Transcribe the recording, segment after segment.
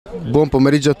Buon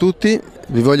pomeriggio a tutti,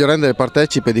 vi voglio rendere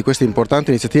partecipe di questa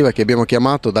importante iniziativa che abbiamo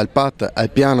chiamato dal PAT al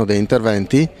piano degli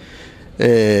interventi,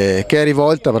 che è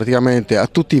rivolta praticamente a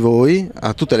tutti voi,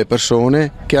 a tutte le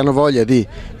persone che hanno voglia di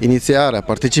iniziare a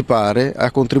partecipare, a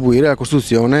contribuire alla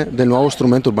costruzione del nuovo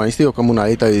strumento urbanistico comunale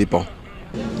di Italia di Po.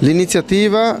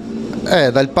 L'iniziativa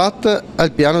è dal PAT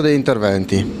al piano degli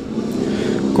interventi.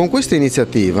 Con questa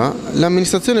iniziativa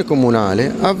l'amministrazione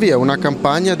comunale avvia una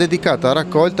campagna dedicata alla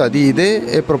raccolta di idee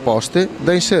e proposte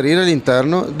da inserire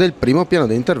all'interno del primo piano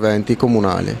di interventi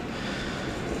comunale.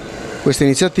 Questa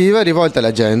iniziativa è rivolta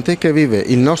alla gente che vive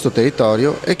il nostro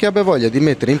territorio e che abbia voglia di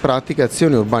mettere in pratica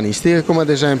azioni urbanistiche come ad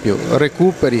esempio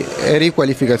recuperi e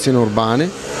riqualificazioni urbane,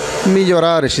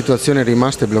 migliorare situazioni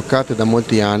rimaste bloccate da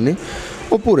molti anni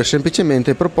oppure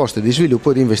semplicemente proposte di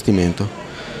sviluppo e di investimento.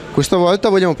 Questa volta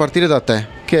vogliamo partire da te,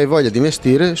 che hai voglia di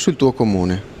investire sul tuo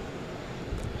comune.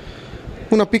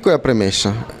 Una piccola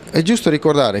premessa. È giusto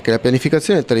ricordare che la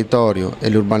pianificazione del territorio e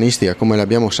l'urbanistica, come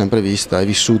l'abbiamo sempre vista e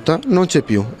vissuta, non c'è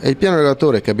più e il piano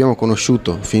regolatore che abbiamo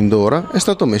conosciuto fin d'ora è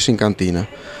stato messo in cantina.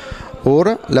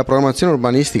 Ora la programmazione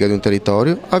urbanistica di un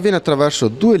territorio avviene attraverso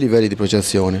due livelli di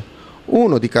progettazione.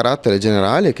 Uno di carattere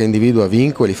generale che individua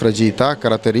vincoli, fragilità,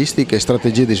 caratteristiche e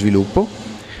strategie di sviluppo,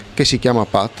 che si chiama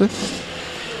PAT.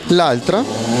 L'altra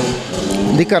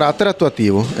di carattere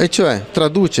attuativo, e cioè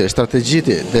traduce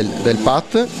strategie del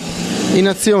PAT in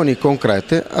azioni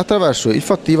concrete attraverso il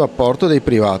fattivo apporto dei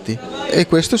privati, e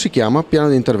questo si chiama piano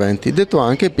di interventi, detto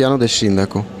anche piano del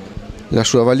sindaco. La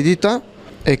sua validità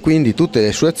e quindi tutte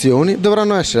le sue azioni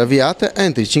dovranno essere avviate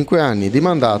entro i 5 anni di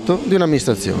mandato di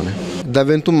un'amministrazione. Dal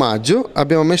 21 maggio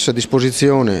abbiamo messo a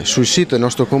disposizione sul sito del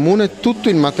nostro comune tutto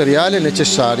il materiale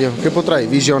necessario che potrai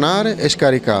visionare e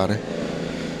scaricare.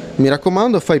 Mi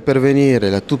raccomando, fai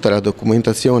pervenire tutta la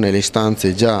documentazione e le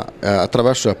istanze già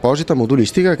attraverso l'apposita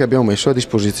modulistica che abbiamo messo a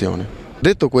disposizione.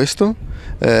 Detto questo,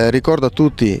 ricordo a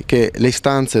tutti che le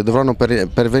istanze dovranno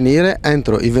pervenire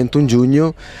entro il 21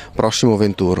 giugno prossimo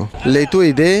venturo. Le tue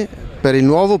idee per il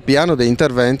nuovo piano degli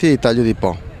interventi di Taglio di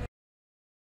Po.